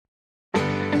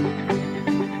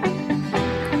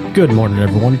Good morning,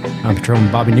 everyone. I'm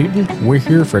Patrolman Bobby Newton. We're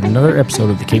here for another episode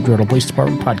of the Cape Girardeau Police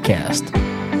Department podcast.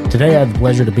 Today, I have the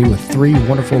pleasure to be with three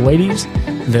wonderful ladies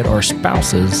that are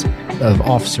spouses of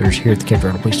officers here at the Cape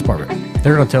Girardeau Police Department.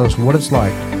 They're going to tell us what it's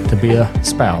like to be a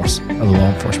spouse of a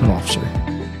law enforcement officer.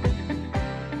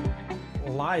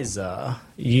 Liza,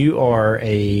 you are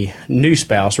a new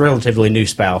spouse, relatively new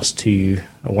spouse to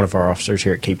one of our officers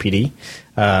here at KPD.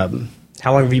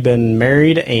 How long have you been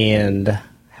married, and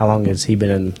how long has he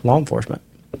been in law enforcement?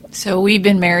 So we've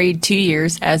been married 2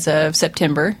 years as of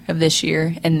September of this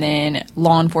year, and then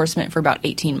law enforcement for about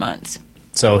 18 months.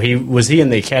 So was he in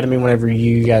the academy whenever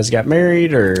you guys got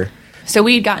married, or? So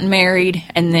we had gotten married,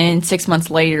 and then 6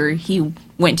 months later, he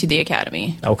went to the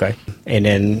academy. Okay. And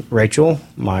then Rachel,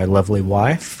 my lovely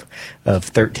wife of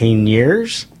 13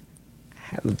 years.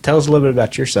 Tell us a little bit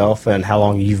about yourself and how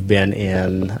long you've been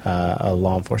in a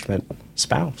law enforcement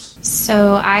spouse.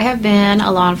 So I have been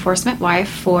a law enforcement wife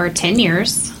for 10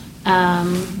 years.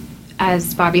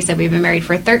 As Bobby said, we've been married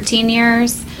for 13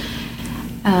 years. Is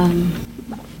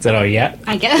that all you got?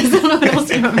 I guess. I don't know what else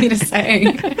you want me to say.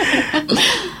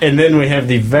 And then we have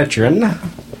the veteran,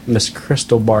 Miss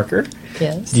Crystal Barker.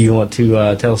 Yes. Do you want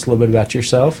to tell us a little bit about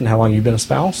yourself and how long you've been a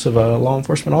spouse of a law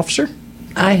enforcement officer?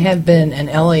 I have been an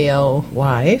LEO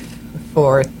wife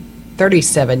for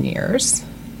 37 years,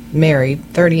 married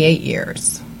 38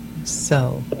 years.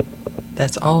 So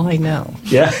that's all I know.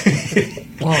 Yeah.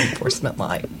 Law enforcement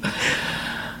life.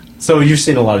 So you've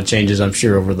seen a lot of changes, I'm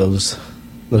sure, over those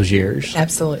years.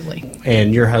 Absolutely.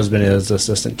 And your husband is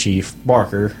Assistant Chief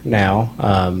Barker now.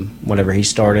 Whenever he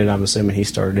started, I'm assuming he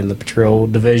started in the patrol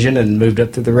division and moved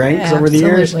up through the ranks over the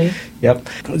years. Yep.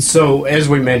 So as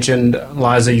we mentioned,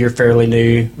 Liza, you're fairly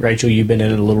new. Rachel, you've been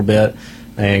in it a little bit.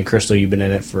 And Crystal, you've been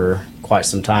in it for quite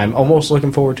some time. Almost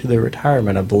looking forward to the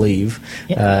retirement, I believe,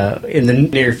 in the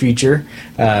near future.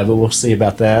 But we'll see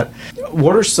about that.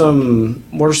 What are some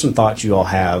thoughts you all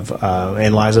have?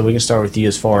 And Liza, we can start with you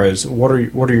as far as what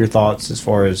are your thoughts as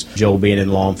far as Joel being in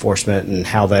law enforcement and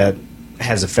how that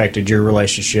has affected your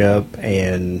relationship,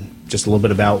 and just a little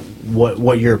bit about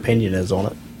what your opinion is on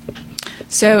it.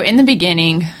 So in the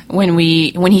beginning, when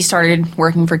he started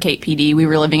working for Cape PD, we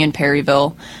were living in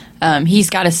Perryville. He's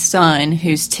got a son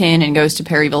who's 10 and goes to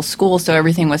Perryville school, so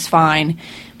everything was fine.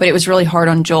 But it was really hard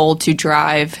on Joel to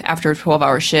drive after a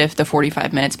 12-hour shift the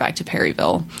 45 minutes back to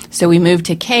Perryville. So we moved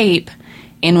to Cape,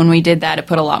 and when we did that, it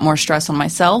put a lot more stress on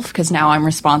myself because now I'm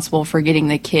responsible for getting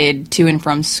the kid to and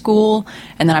from school,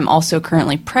 and then I'm also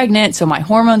currently pregnant, so my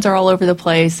hormones are all over the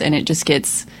place, and it just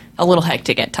gets a little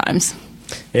hectic at times.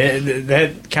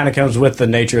 That kind of comes with the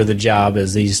nature of the job,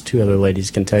 as these two other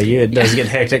ladies can tell you. It does get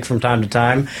hectic from time to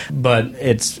time, but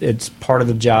it's part of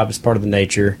the job, it's part of the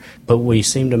nature, but we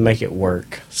seem to make it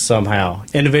work somehow.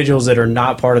 Individuals that are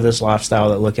not part of this lifestyle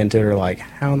that look into it are like,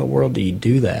 how in the world do you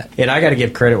do that? And I got to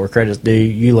give credit where credit's due.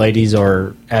 You ladies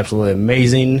are absolutely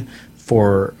amazing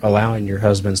for allowing your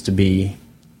husbands to be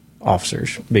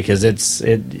officers, because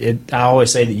I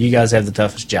always say that you guys have the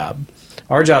toughest job.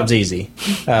 Our job's easy.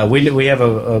 We have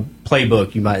a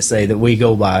playbook, you might say, that we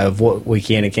go by of what we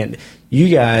can and can't. You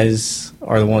guys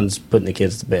are the ones putting the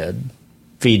kids to bed,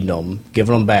 feeding them,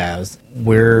 giving them baths.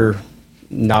 We're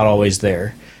not always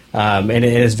there. And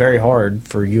it's very hard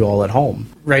for you all at home.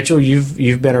 Rachel,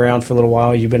 you've been around for a little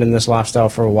while. You've been in this lifestyle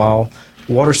for a while.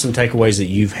 What are some takeaways that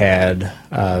you've had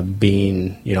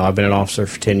being, I've been an officer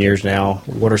for 10 years now.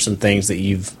 What are some things that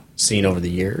you've seen over the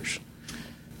years?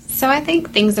 So I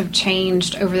think things have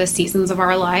changed over the seasons of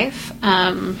our life.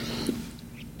 In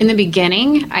the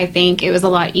beginning, I think it was a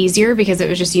lot easier because it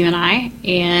was just you and I,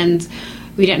 and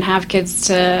we didn't have kids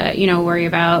to, worry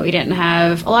about. We didn't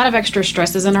have a lot of extra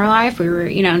stresses in our life. We were,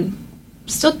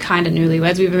 still kind of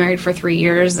newlyweds. We've been married for 3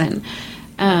 years, and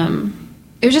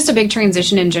it was just a big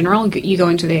transition in general. You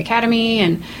going to the academy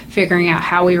and figuring out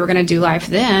how we were going to do life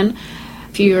then.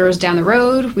 A few years down the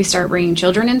road, we start bringing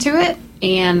children into it.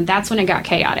 And that's when it got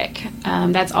chaotic.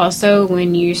 That's also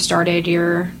when you started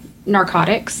your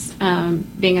narcotics,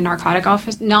 being a narcotic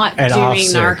officer, not An doing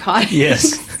officer. narcotics.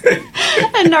 Yes.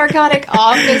 A narcotic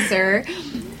officer.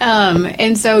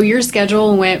 And so your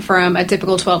schedule went from a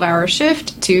typical 12-hour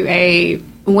shift to a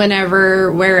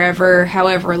whenever, wherever,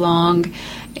 however long.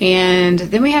 And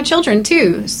then we had children,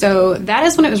 too. So that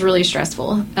is when it was really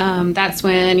stressful. That's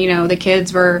when, the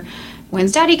kids were,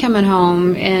 when's daddy coming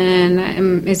home,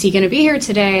 and is he going to be here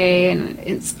today? And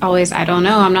it's always, I don't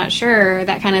know, I'm not sure,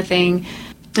 that kind of thing.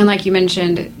 And like you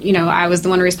mentioned, I was the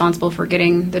one responsible for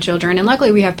getting the children, and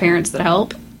luckily we have parents that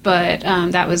help, but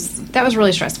that was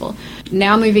really stressful.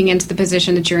 Now moving into the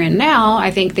position that you're in now,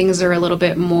 I think things are a little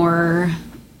bit more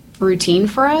routine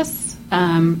for us.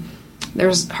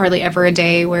 There's hardly ever a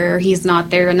day where he's not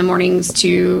there in the mornings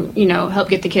to, help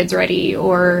get the kids ready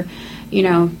or,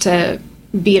 to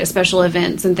be at special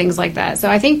events and things like that. So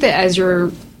I think that as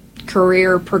your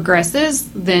career progresses,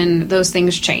 then those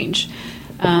things change.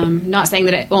 Not saying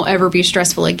that it won't ever be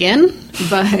stressful again,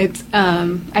 but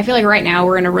I feel like right now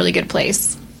we're in a really good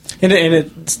place. And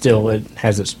it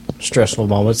has its stressful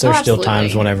moments. There's still absolutely.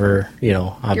 times whenever,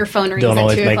 I Your phone rings don't at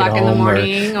always 2 make it o'clock in the home,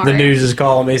 morning, or the or- news is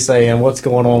calling me saying, what's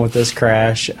going on with this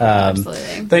crash?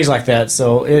 Absolutely. Things like that.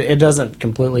 So it doesn't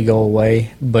completely go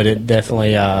away, but it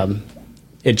definitely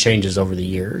it changes over the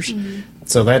years. Mm-hmm.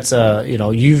 So that's,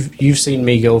 you've seen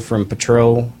me go from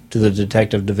patrol to the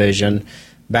detective division,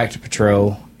 back to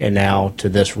patrol, and now to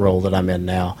this role that I'm in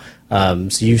now.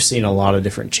 So you've seen a lot of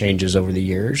different changes over the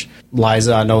years.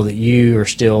 Liza, I know that you are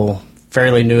still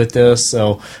fairly new at this,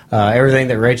 so everything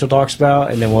that Rachel talks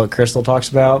about and then what Crystal talks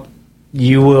about,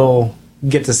 you will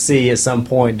get to see at some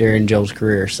point during Joe's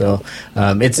career. So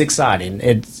it's exciting.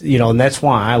 It's and that's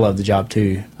why I love the job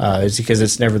too. Is because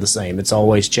it's never the same. It's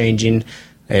always changing.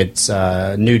 It's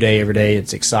a new day every day.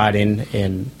 It's exciting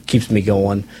and keeps me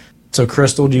going. So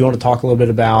Crystal, do you want to talk a little bit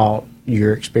about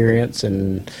your experience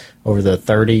and over the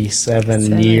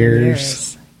 37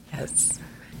 years? Yes.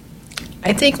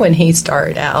 I think when he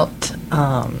started out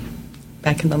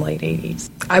back in the late 80s,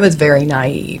 I was very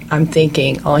naive. I'm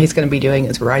thinking all he's going to be doing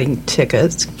is writing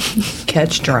tickets,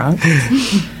 catch drunk,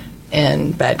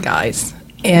 and bad guys.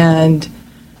 And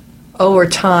over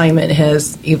time, it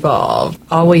has evolved.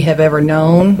 All we have ever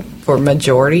known for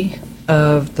majority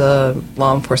of the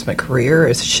law enforcement career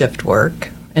is shift work.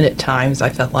 And at times I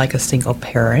felt like a single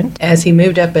parent. As he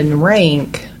moved up in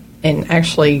rank and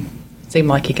actually seemed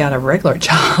like he got a regular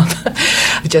job,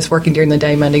 just working during the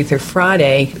day, Monday through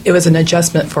Friday, it was an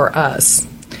adjustment for us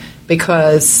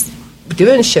because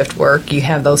doing shift work, you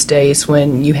have those days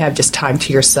when you have just time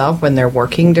to yourself when they're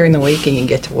working during the week and you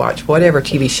get to watch whatever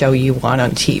TV show you want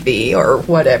on TV or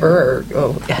whatever,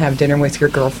 or have dinner with your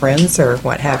girlfriends or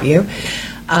what have you,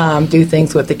 do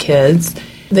things with the kids.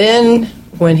 Then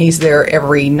when he's there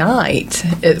every night,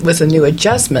 it was a new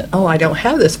adjustment. Oh, I don't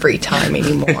have this free time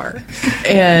anymore.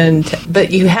 But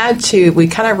we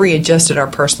kind of readjusted our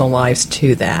personal lives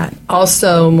to that.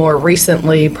 Also, more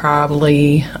recently,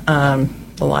 probably the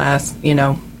last,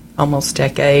 almost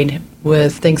decade,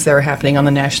 with things that are happening on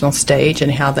the national stage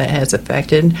and how that has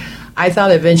affected. I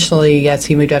thought eventually, as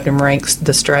he moved up in ranks,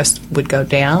 the stress would go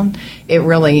down. It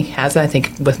really has, I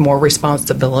think, with more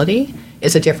responsibility.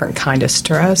 It's a different kind of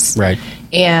stress. Right.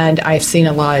 And I've seen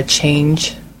a lot of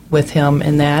change with him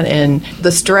in that. And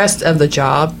the stress of the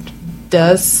job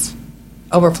does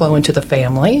overflow into the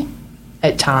family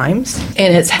at times.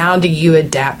 And it's how do you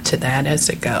adapt to that as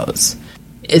it goes.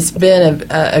 It's been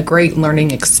a great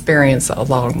learning experience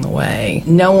along the way.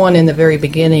 No one in the very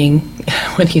beginning,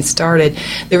 when he started,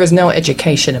 there was no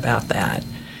education about that.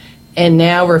 And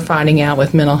now we're finding out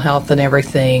with mental health and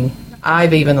everything.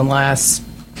 I've even in the last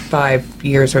 5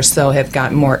 years or so have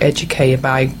gotten more educated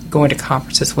by going to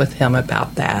conferences with him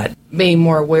about that, being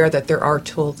more aware that there are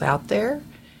tools out there.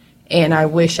 And I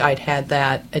wish I'd had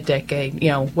that a decade,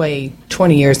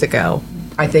 20 years ago.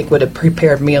 I think would have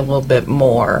prepared me a little bit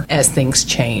more as things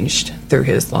changed through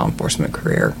his law enforcement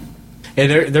career.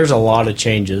 And there's a lot of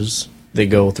changes that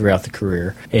go throughout the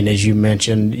career. And as you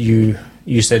mentioned, you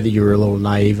said that you were a little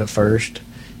naive at first.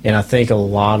 And I think a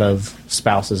lot of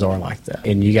spouses are like that.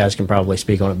 And you guys can probably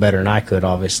speak on it better than I could,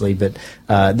 obviously. But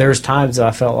there's times that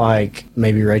I felt like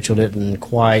maybe Rachel didn't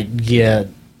quite get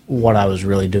what I was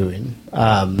really doing.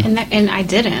 And I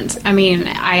didn't. I mean,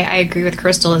 I agree with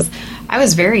Crystal. I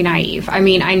was very naive. I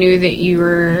mean, I knew that you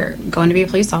were going to be a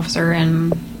police officer,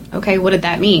 and okay, what did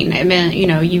that mean? It meant,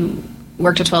 you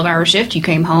worked a 12-hour shift, you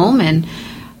came home, and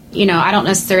I don't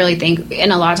necessarily think,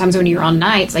 and a lot of times when you're on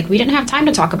nights, we didn't have time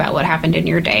to talk about what happened in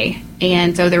your day.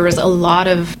 And so there was a lot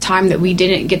of time that we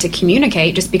didn't get to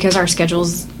communicate just because our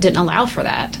schedules didn't allow for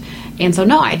that. And so,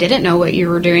 no, I didn't know what you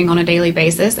were doing on a daily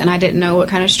basis, and I didn't know what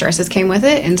kind of stresses came with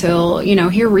it until,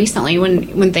 here recently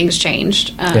when things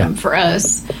changed for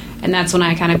us. And that's when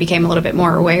I kind of became a little bit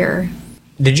more aware.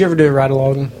 Did you ever do a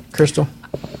ride-along, Crystal?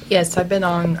 Yes, I've been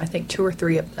on, I think, 2 or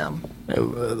 3 of them.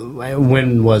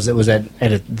 When was it? Was that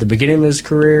at the beginning of his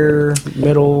career,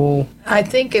 middle? I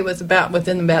think it was probably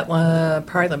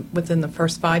within the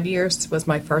first 5 years was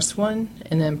my first one,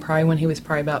 and then probably when he was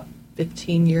probably about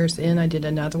 15 years in, I did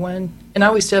another one. And I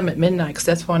always did them at midnight because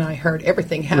that's when I heard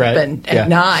everything happen at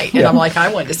night. And I'm like,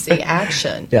 I wanted to see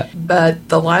action. Yeah. But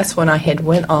the last one I had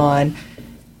went on,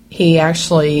 he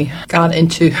actually got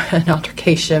into an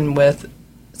altercation with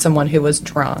someone who was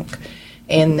drunk.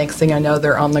 And next thing I know,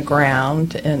 they're on the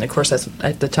ground. And, of course, that's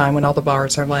at the time when all the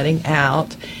bars are letting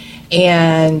out.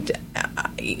 And,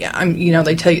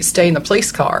 they tell you stay in the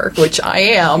police car, which I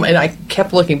am. And I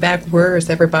kept looking back, where is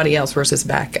everybody else? Where's this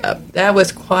backup? That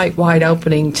was quite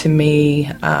wide-opening to me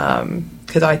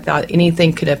because I thought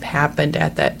anything could have happened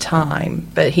at that time.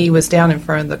 But he was down in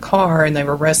front of the car, and they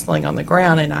were wrestling on the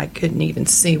ground, and I couldn't even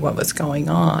see what was going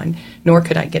on, nor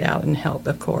could I get out and help,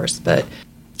 of course. But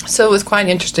so it was quite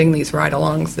interesting, these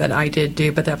ride-alongs that I did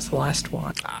do, but that was the last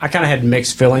one. I kind of had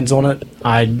mixed feelings on it.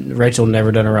 Rachel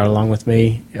never done a ride-along with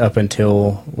me up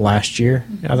until last year,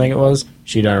 I think it was.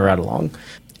 She done a ride-along.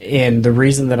 And the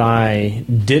reason that I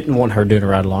didn't want her doing a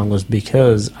ride-along was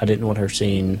because I didn't want her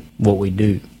seeing what we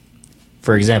do.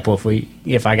 For example,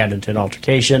 if I got into an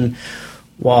altercation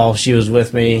while she was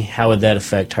with me, how would that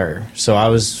affect her? So I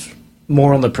was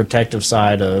more on the protective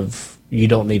side of, you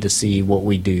don't need to see what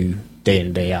we do day in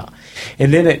and day out.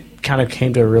 And then it kind of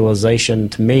came to a realization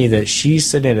to me that she's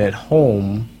sitting at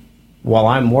home while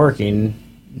I'm working,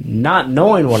 not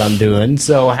knowing what I'm doing.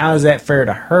 So how is that fair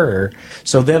to her?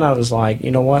 So then I was like,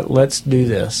 you know what, let's do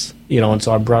this. And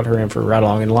so I brought her in for a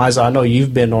ride-along. And Liza, I know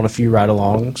you've been on a few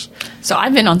ride-alongs. So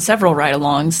I've been on several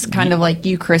ride-alongs, kind of like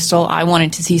you, Crystal. I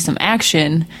wanted to see some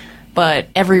action, but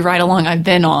every ride-along I've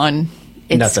been on,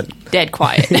 it's nothing. Dead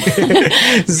quiet.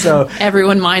 So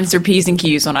everyone minds their P's and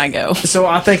Q's when I go. So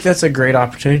I think that's a great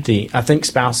opportunity. I think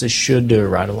spouses should do a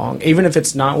ride-along. Even if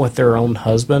it's not with their own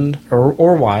husband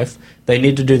or wife, they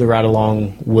need to do the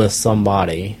ride-along with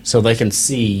somebody so they can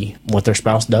see what their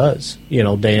spouse does, day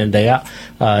in and day out.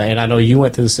 And I know you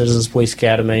went to the Citizens Police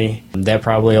Academy. That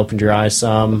probably opened your eyes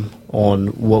some on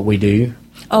what we do.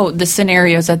 Oh, the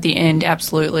scenarios at the end,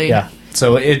 absolutely. Yeah.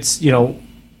 So it's,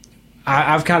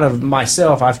 I've kind of,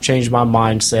 myself, I've changed my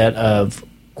mindset of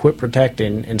quit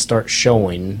protecting and start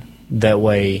showing. That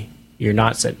way you're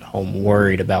not sitting home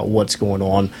worried about what's going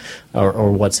on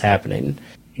or what's happening.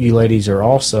 You ladies are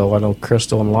also, I know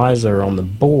Crystal and Liza are on the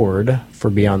board for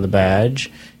Beyond the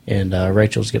Badge, and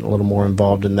Rachel's getting a little more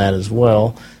involved in that as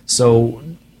well. So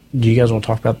do you guys want to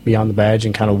talk about Beyond the Badge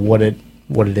and kind of what it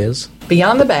is?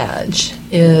 Beyond the Badge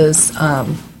is a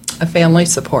family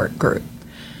support group.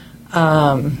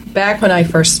 Back when I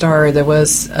first started, there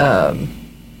was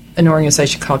an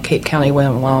organization called Cape County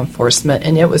Women Law Enforcement,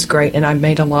 and it was great, and I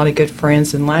made a lot of good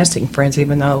friends and lasting friends,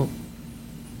 even though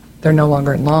they're no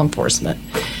longer in law enforcement.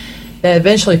 That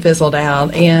eventually fizzled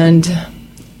out, and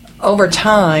over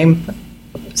time,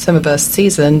 some of us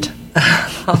seasoned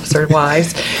officer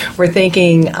wives were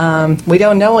thinking, we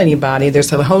don't know anybody.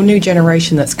 There's a whole new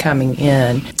generation that's coming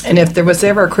in, and if there was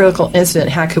ever a critical incident,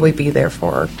 how could we be there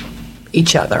for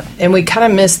each other? And we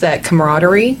kind of missed that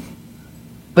camaraderie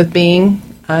with being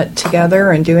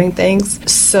together and doing things.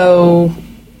 So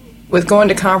with going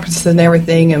to conferences and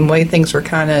everything and the way things were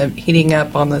kind of heating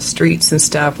up on the streets and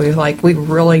stuff, we were like, we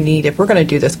really need, if we're going to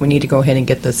do this, we need to go ahead and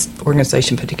get this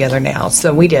organization put together now.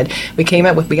 So we did. We came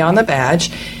up with Beyond the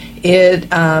Badge. It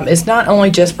is not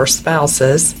only just for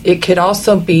spouses. It could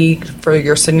also be for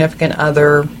your significant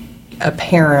other, a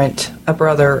parent, a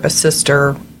brother, a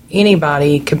sister.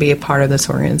 Anybody could be a part of this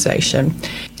organization.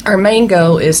 Our main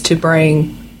goal is to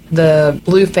bring the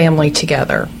Blue family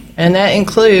together, and that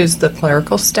includes the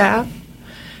clerical staff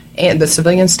and the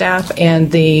civilian staff and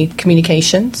the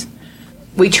communications.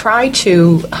 We try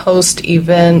to host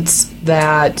events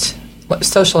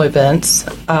social events,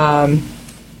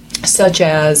 such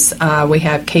as we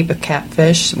have Cape of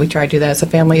Catfish. We try to do that as a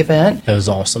family event. It was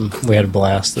awesome. We had a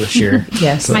blast this year.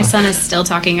 Yes. My son is still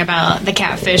talking about the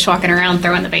catfish walking around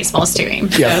throwing the baseballs to him.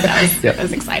 Yep. So that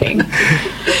was exciting.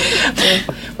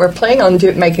 We're planning on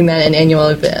making that an annual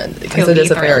event because it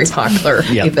is a very popular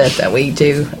event that we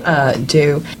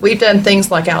do. We've done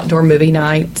things like outdoor movie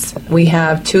nights. We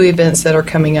have 2 events that are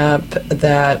coming up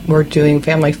that we're doing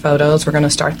family photos. We're going to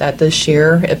start that this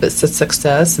year. If it's a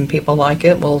success and people like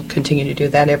it, we'll continue to do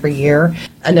that every year.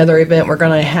 Another event we're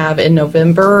going to have in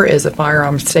November is a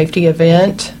firearm safety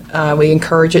event. We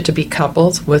encourage it to be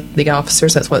couples with the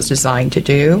officers. That's what it's designed to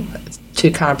do,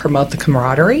 to kind of promote the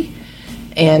camaraderie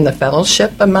and the fellowship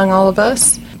among all of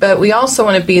us. But we also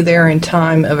want to be there in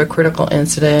time of a critical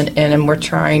incident, and we're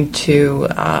trying to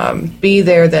be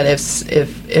there that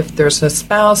if there's a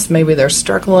spouse, maybe they're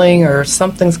struggling or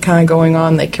something's kind of going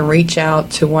on, they can reach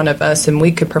out to one of us, and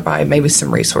we could provide maybe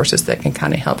some resources that can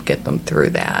kind of help get them through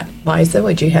that. Liza,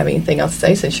 would you have anything else to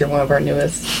say since you're one of our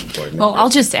newest board members? Well, I'll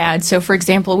just add. So, for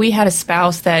example, we had a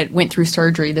spouse that went through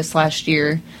surgery this last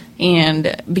year,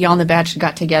 And Beyond the Badge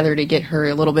got together to get her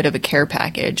a little bit of a care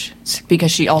package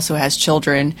because she also has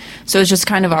children. So it's just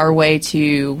kind of our way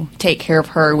to take care of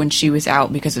her when she was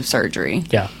out because of surgery.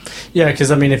 Yeah. Yeah,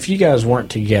 because, I mean, if you guys weren't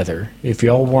together, if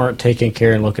y'all weren't taking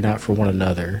care and looking out for one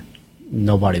another,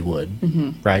 nobody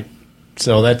would, right?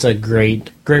 So that's a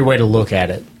great way to look at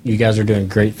it. You guys are doing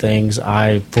great things.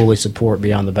 I fully support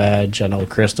Beyond the Badge. I know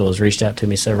Crystal has reached out to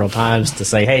me several times to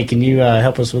say, hey, can you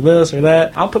help us with this or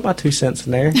that? I'll put my 2 cents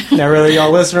in there. Now, whether y'all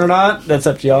listen or not, that's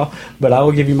up to y'all. But I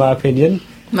will give you my opinion.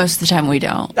 Most of the time we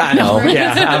don't. I know.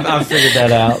 Yeah, I've figured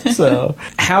that out. So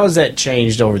how has that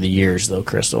changed over the years, though,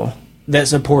 Crystal? That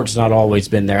support's not always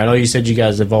been there. I know you said you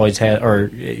guys have always had, or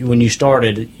when you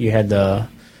started, you had the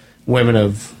women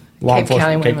of Cape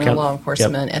County Women in Law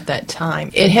Enforcement at that time.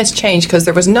 It has changed because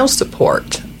there was no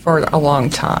support for a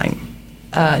long time.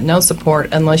 No support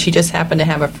unless you just happen to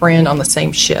have a friend on the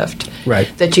same shift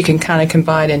that you can kind of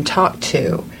confide and talk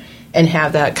to and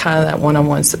have that kind of that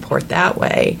one-on-one support that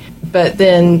way. But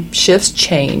then shifts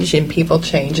change and people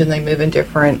change and they move in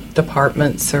different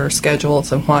departments or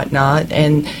schedules and whatnot.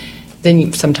 And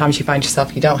then sometimes you find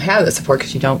yourself you don't have the support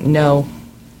because you don't know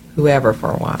whoever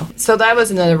for a while. So that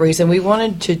was another reason. We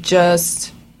wanted to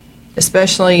just,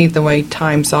 especially the way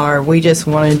times are, we just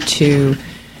wanted to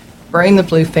bring the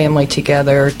Blue family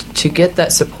together to get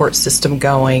that support system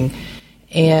going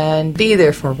and be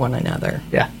there for one another.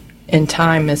 Yeah. In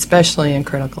time, especially in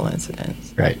critical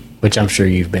incidents. Right. Which I'm sure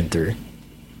you've been through.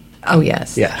 Oh,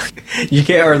 yes. Yeah. You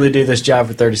can't hardly do this job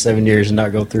for 37 years and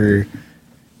not go through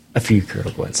a few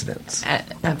critical incidents.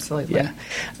 Absolutely. Yeah.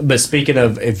 But speaking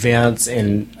of events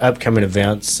and upcoming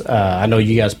events, I know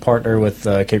you guys partner with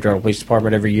Cape Girardeau Police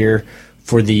Department every year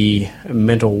for the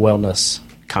Mental Wellness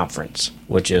Conference,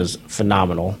 which is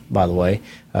phenomenal, by the way.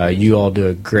 You all do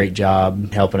a great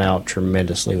job helping out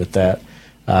tremendously with that.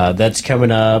 That's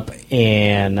coming up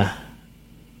in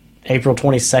April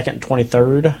 22nd and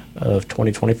 23rd of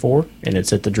 2024, and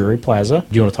it's at the Drury Plaza.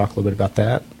 Do you want to talk a little bit about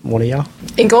that, one of y'all?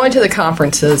 In going to the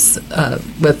conferences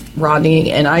with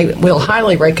Rodney, and I will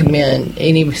highly recommend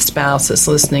any spouse that's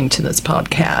listening to this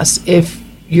podcast, if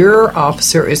your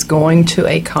officer is going to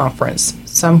a conference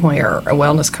somewhere, a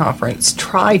wellness conference,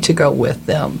 try to go with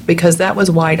them, because that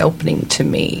was wide opening to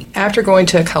me. After going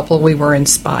to a couple, we were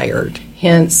inspired,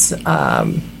 hence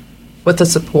with the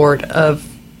support of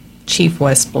Chief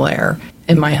Wes Blair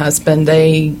and my husband.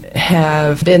 They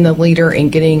have been the leader in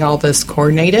getting all this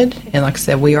coordinated, and like I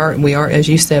said, we are, as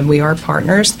you said, we are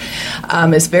partners.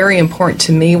 It's very important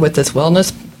to me with this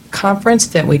wellness conference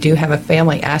that we do have a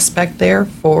family aspect there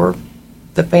for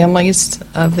the families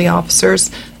of the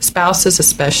officers, spouses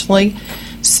especially.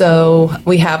 So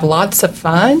we have lots of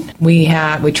fun. We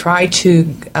try to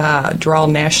draw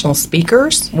national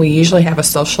speakers. We usually have a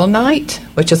social night,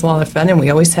 which is a lot of fun, and we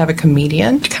always have a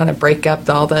comedian to kind of break up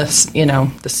all this,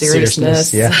 the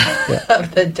seriousness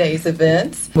of the day's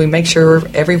events. We make sure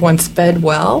everyone's fed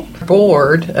well.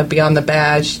 Board of Beyond the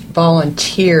Badge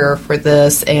volunteer for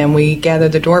this, and we gather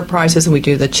the door prizes, and we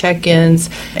do the check-ins,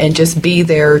 and just be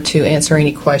there to answer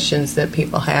any questions that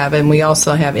people have. And we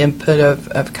also have input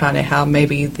of kind of how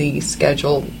maybe the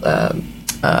scheduled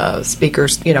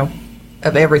speakers,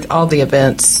 of all the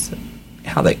events,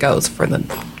 how that goes for the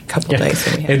couple days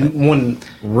that we have. And one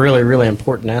really, really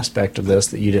important aspect of this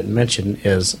that you didn't mention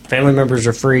is family members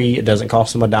are free. It doesn't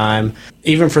cost them a dime.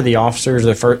 Even for the officers,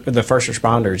 the first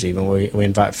responders, even we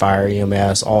invite fire,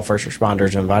 EMS, all first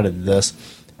responders are invited to this.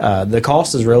 The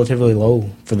cost is relatively low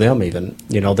for them even.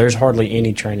 There's hardly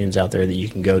any trainings out there that you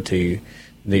can go to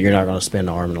that you're not going to spend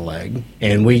an arm and a leg.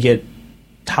 And we get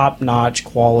top-notch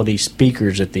quality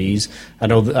speakers at these. I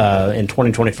know in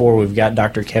 2024 we've got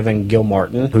Dr. Kevin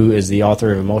Gilmartin, who is the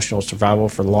author of Emotional Survival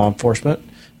for Law Enforcement,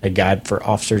 a guide for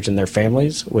officers and their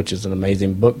families, which is an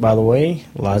amazing book, by the way.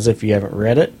 Liza, if you haven't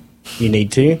read it, you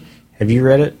need to. Have you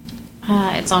read it?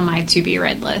 It's on my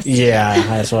to-be-read list. Yeah,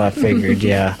 that's what I figured,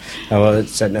 yeah. Well,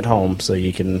 it's sitting at home, so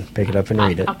you can pick it up and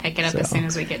read it. I'll pick it up as soon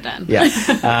as we get done.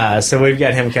 Yeah. So we've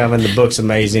got him coming. The book's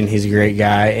amazing. He's a great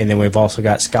guy. And then we've also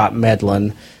got Scott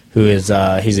Medlin, who is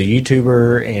he's a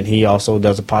YouTuber, and he also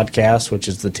does a podcast, which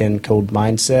is the 10 Code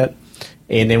Mindset.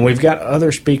 And then we've got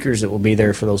other speakers that will be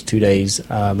there for those 2 days.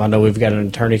 I know we've got an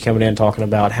attorney coming in talking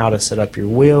about how to set up your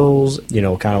wills,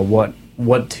 kind of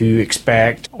what to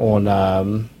expect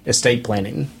on estate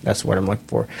planning. That's what I'm looking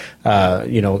for.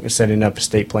 Setting up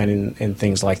estate planning and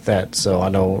things like that. So I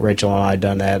know Rachel and I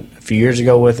done that a few years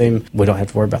ago with him. We don't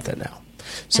have to worry about that now.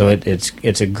 So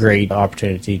it's a great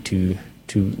opportunity to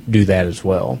do that as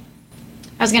well.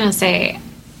 I was going to say,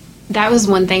 that was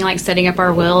one thing, like setting up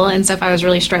our will and stuff I was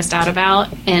really stressed out about,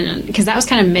 and because that was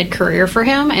kind of mid-career for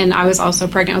him, and I was also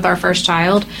pregnant with our first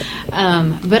child.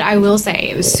 But I will say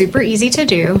it was super easy to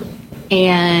do,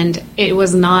 and it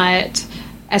was not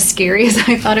as scary as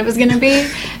I thought it was going to be.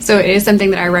 So it is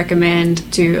something that I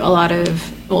recommend to a lot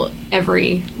of, well,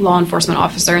 every law enforcement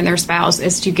officer and their spouse,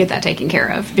 is to get that taken care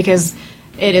of, because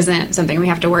it isn't something we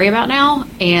have to worry about now,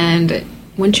 and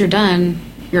once you're done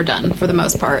for the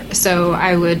most part. So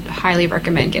I would highly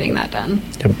recommend getting that done.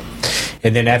 Yep.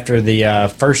 And then after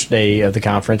the first day of the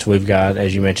conference, we've got,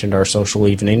 as you mentioned, our social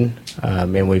evening.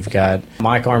 And we've got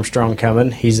Mike Armstrong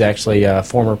coming. He's actually a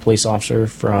former police officer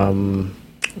from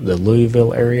the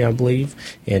Louisville area, I believe.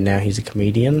 And now he's a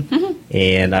comedian. Mm-hmm.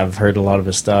 And I've heard a lot of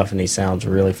his stuff, and he sounds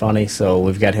really funny. So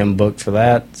we've got him booked for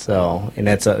that. So, and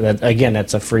that's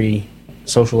a free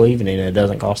social evening. It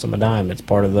doesn't cost him a dime. It's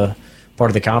part of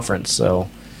the conference. So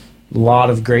a lot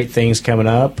of great things coming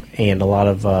up, and a lot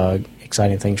of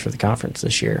exciting things for the conference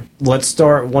this year. Let's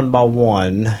start one by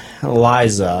one.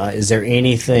 Liza, is there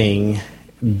anything,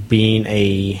 being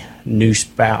a new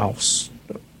spouse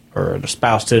or a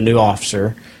spouse to a new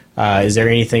officer, is there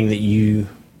anything that you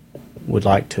would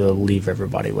like to leave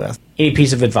everybody with? Any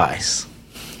piece of advice?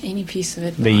 Any piece of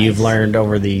advice that you've learned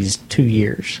over these 2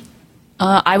 years?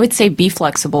 I would say be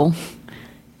flexible.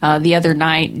 The other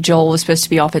night, Joel was supposed to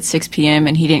be off at 6 p.m.,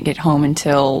 and he didn't get home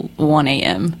until 1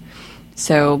 a.m.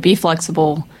 So be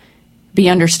flexible, be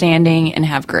understanding, and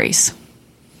have grace.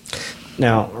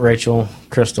 Now, Rachel,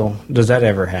 Crystal, does that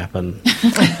ever happen?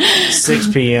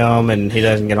 6 p.m. and he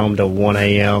doesn't get home till 1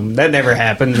 a.m. That never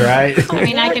happens, right? I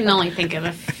mean, I can only think of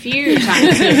a few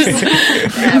times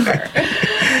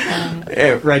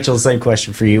ever. Rachel, same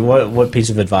question for you. What piece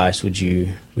of advice would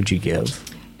you give?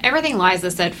 Everything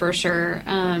Liza said, for sure.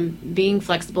 Being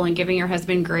flexible and giving your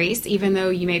husband grace, even though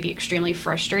you may be extremely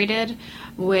frustrated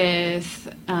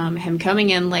with him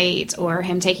coming in late or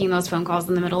him taking those phone calls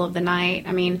in the middle of the night.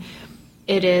 I mean,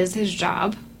 it is his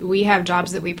job. We have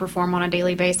jobs that we perform on a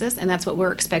daily basis, and that's what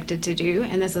we're expected to do.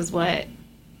 And this is what,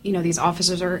 these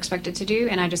officers are expected to do.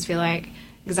 And I just feel like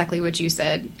exactly what you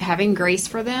said, having grace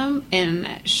for them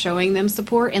and showing them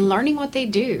support and learning what they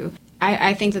do.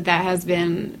 I think that has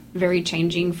been very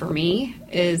changing for me,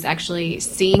 is actually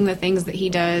seeing the things that he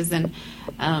does and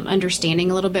understanding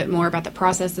a little bit more about the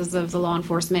processes of the law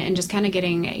enforcement, and just kind of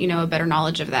getting, a better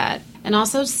knowledge of that. And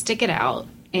also stick it out.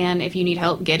 And if you need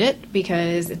help, get it,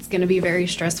 because it's going to be very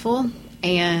stressful.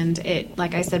 And it,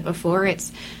 like I said before,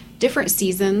 it's different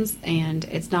seasons, and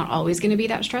it's not always going to be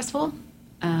that stressful.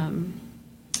 And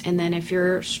then if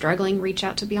you're struggling, reach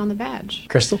out to be on the badge.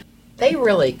 Crystal? They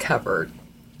really covered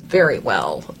very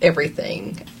well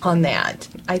everything on that.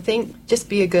 I think just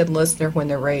be a good listener when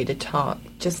they're ready to talk.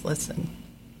 Just listen.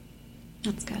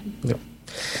 That's good. Yep.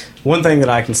 One thing that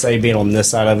I can say, being on this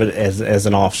side of it as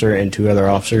an officer and two other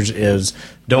officers, is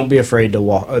don't be afraid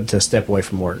to step away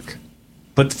from work.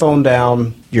 Put the phone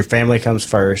down. Your family comes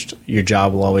first. Your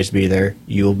job will always be there.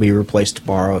 You will be replaced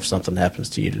tomorrow if something happens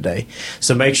to you today.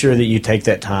 So make sure that you take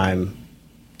that time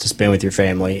to spend with your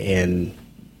family and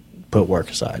put work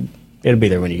aside. It'll be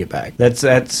there when you get back.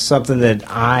 That's something that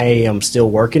I am still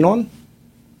working on,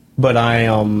 but I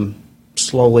am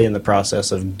slowly in the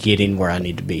process of getting where I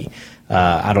need to be.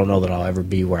 I don't know that I'll ever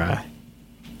be where I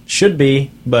should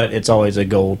be, but it's always a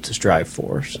goal to strive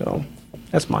for. So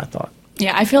that's my thought.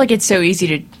 Yeah, I feel like it's so easy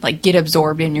to get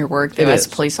absorbed in your work though, as a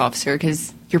police officer,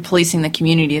 because you're policing the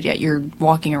community that you're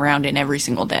walking around in every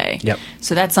single day. Yep.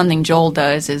 So that's something Joel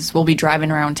does, is we'll be driving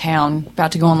around town,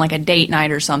 about to go on like a date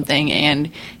night or something,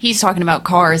 and he's talking about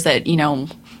cars that,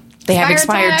 they have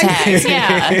expired tags.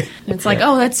 Yeah. And it's like,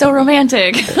 oh, that's so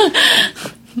romantic.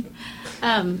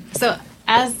 So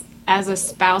as a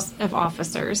spouse of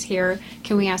officers here,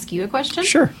 can we ask you a question?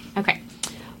 Sure. Okay.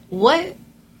 What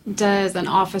does an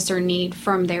officer need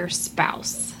from their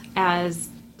spouse as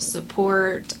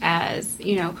support, as,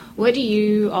 what do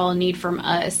you all need from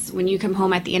us when you come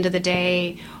home at the end of the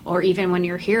day, or even when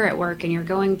you're here at work and you're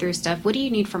going through stuff? What do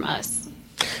you need from us?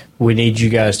 We need you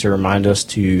guys to remind us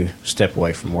to step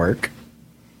away from work.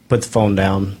 Put the phone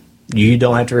down. You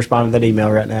don't have to respond to that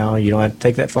email right now. You don't have to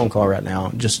take that phone call right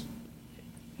now. Just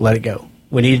let it go.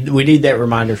 We need that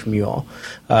reminder from you all.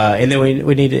 And then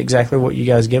we need exactly what you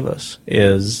guys give us,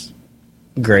 is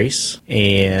grace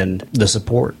and the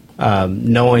support.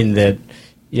 Knowing that,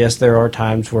 yes, there are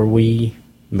times where we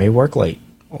may work late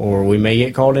or we may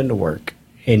get called into work,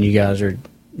 and you guys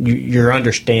you're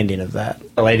understanding of that.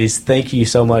 Ladies, thank you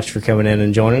so much for coming in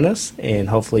and joining us, and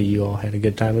hopefully you all had a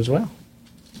good time as well.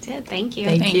 Did. Thank you.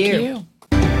 Thank you.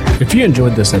 If you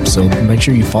enjoyed this episode, make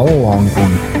sure you follow along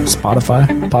on Spotify,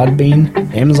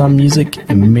 Podbean, Amazon Music,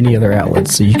 and many other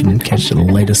outlets so you can catch the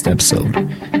latest episode.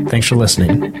 Thanks for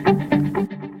listening.